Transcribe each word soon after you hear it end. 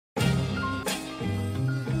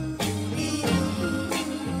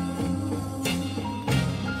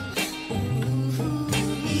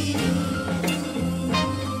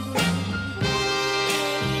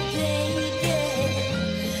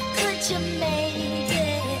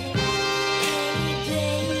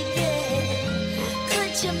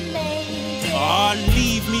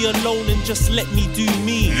me alone and just let me do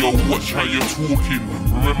me. Yo, watch how you're talking.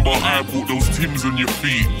 Remember I bought those Timbs on your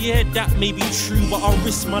feet. Yeah, that may be true, but I'll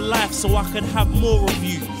risk my life so I can have more of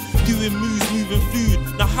you. Doing moves, moving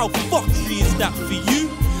food. Now how fuckery is that for you?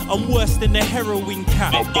 I'm worse than a heroin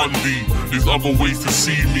cat. But Bundi, there's other ways to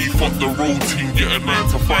see me. Fuck the road team, get a 9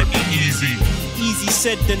 to 5 be easy. Easy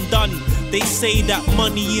said than done. They say that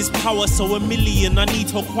money is power, so $1 million I need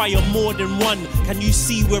to acquire more than one. Can you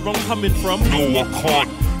see where I'm coming from? No, I can't.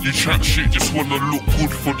 You chat shit, just wanna look good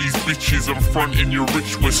for these bitches and front in your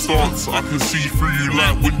rich West stance. I can see through you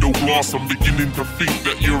like window glass. I'm beginning to think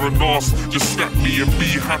that you're an arse. Just slap me and be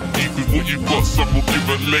happy, cause what you got, some will give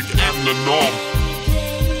a leg and an arm.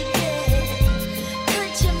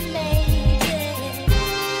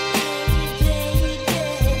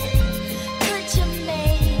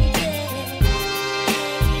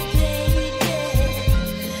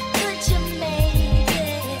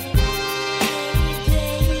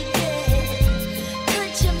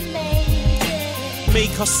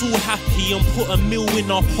 Make us all happy and put $1 million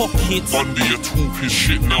in our pockets. Bundi, you're talking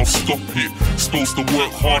shit, now stop it. Supposed to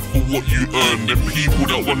work hard for what you earn. Them people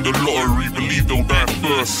that won the lottery believe they'll die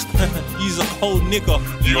first. You's a cold nigga.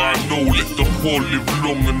 Yeah, I know, let the poor live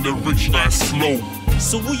long and the rich die slow.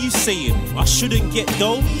 So what you saying? I shouldn't get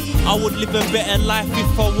dough? I would live a better life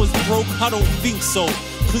if I was broke? I don't think so.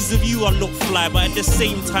 Cause of you I look fly, but at the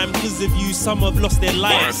same time, cause of you some have lost their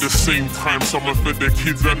lives. But at the same time, some have fed their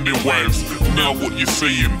kids and their wives. Now what you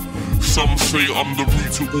saying? Some say I'm the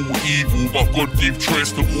root to all evil, but God gave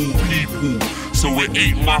choice to all people. So it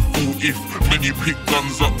ain't my fault if many pick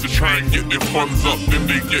guns up to try and get their funds up, then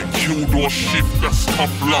they get killed or shift, that's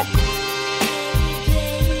tough luck.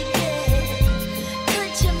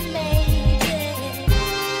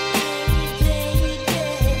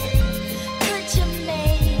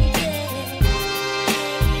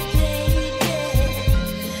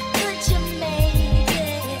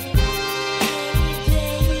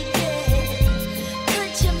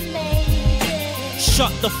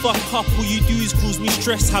 Shut the fuck up, all you do is cause me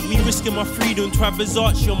stress. Have me risking my freedom to have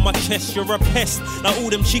Versace on my chest. You're a pest, like all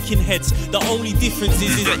them chicken heads. The only difference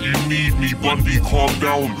is that you need me, Bundi, calm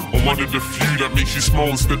down. I'm one of the few that makes you smile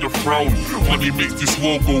instead of frown. Money makes this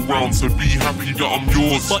world go round, so be happy that I'm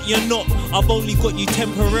yours. But you're not, I've only got you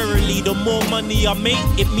temporarily. The more money I make,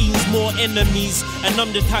 it means more enemies. And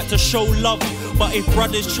I'm the type to show love. But if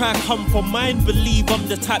brothers try come for mine, believe I'm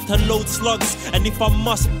the type to load slugs. And if I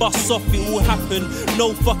must bust off, it will happen.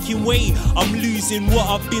 No fucking way, I'm losing what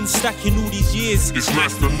I've been stacking all these years. It's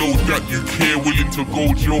nice to know that you care, willing to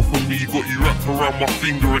go jail for me. Got you wrapped around my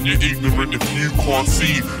finger and you're ignorant if you can't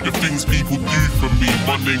see the things people do for me.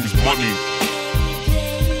 My name's Money.